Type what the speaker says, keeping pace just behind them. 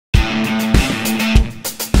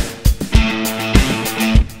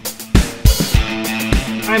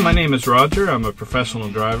Hi, my name is Roger. I'm a professional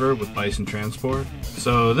driver with Bison Transport.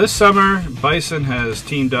 So this summer, Bison has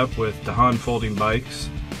teamed up with DAHON folding bikes,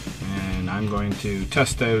 and I'm going to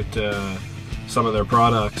test out some of their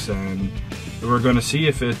products, and we're going to see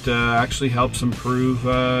if it actually helps improve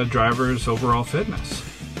drivers' overall fitness.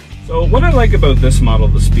 So what I like about this model,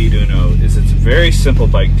 the Speed Uno, is it's a very simple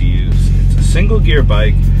bike to use. It's a single gear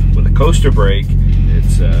bike with a coaster brake.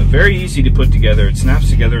 It's very easy to put together. It snaps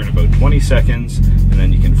together in about 20 seconds, and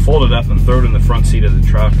then you can fold it up and throw it in the front seat of the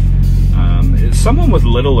truck. Someone with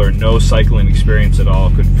little or no cycling experience at all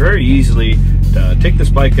could very easily take this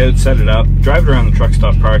bike out, set it up, drive it around the truck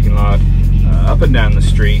stop parking lot, up and down the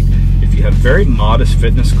street. If you have very modest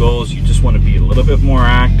fitness goals, you just want to be a little bit more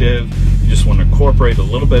active, you just want to incorporate a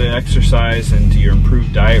little bit of exercise into your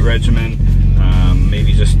improved diet regimen,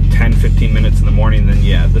 maybe just 10-15 minutes in the morning, then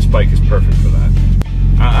yeah, this bike is perfect for that.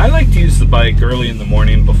 I like to use the bike early in the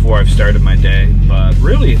morning before I've started my day, but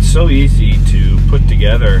really it's so easy to put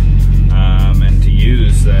together and to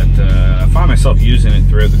use that I find myself using it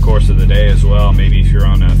throughout the course of the day as well. Maybe if you're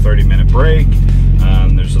on a 30-minute break,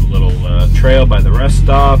 there's a little trail by the rest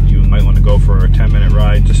stop, you might want to go for a 10-minute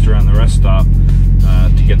ride just around the rest stop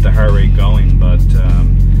to get the heart rate going. But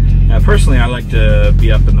personally, I like to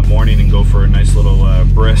be up in the morning and go for a nice little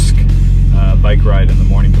brisk bike ride in the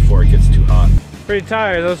morning before it gets too hot. Pretty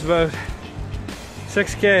tired. That was about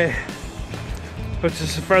 6K, which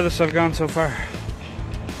is the furthest I've gone so far.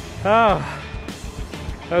 Oh,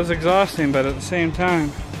 that was exhausting, but at the same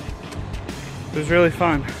time, it was really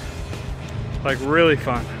fun. Like, really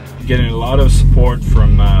fun. Getting a lot of support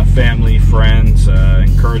from family, friends,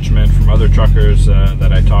 encouragement from other truckers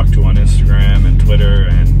that I talk to on Instagram and Twitter,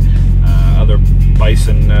 and other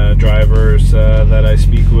Bison drivers that I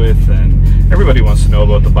speak with, and everybody wants to know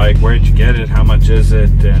about the bike. Where did you get it? How much is it?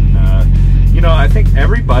 And you know, I think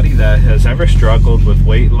everybody that has ever struggled with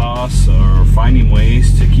weight loss or finding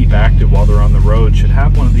ways to keep active while they're on the road should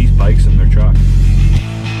have one of these bikes in their truck.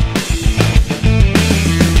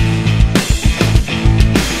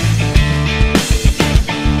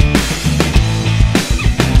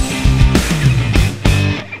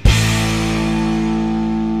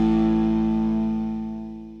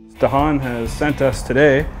 DAHON has sent us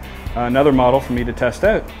today another model for me to test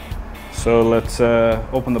out. So let's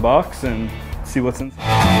open the box and see what's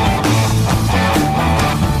inside.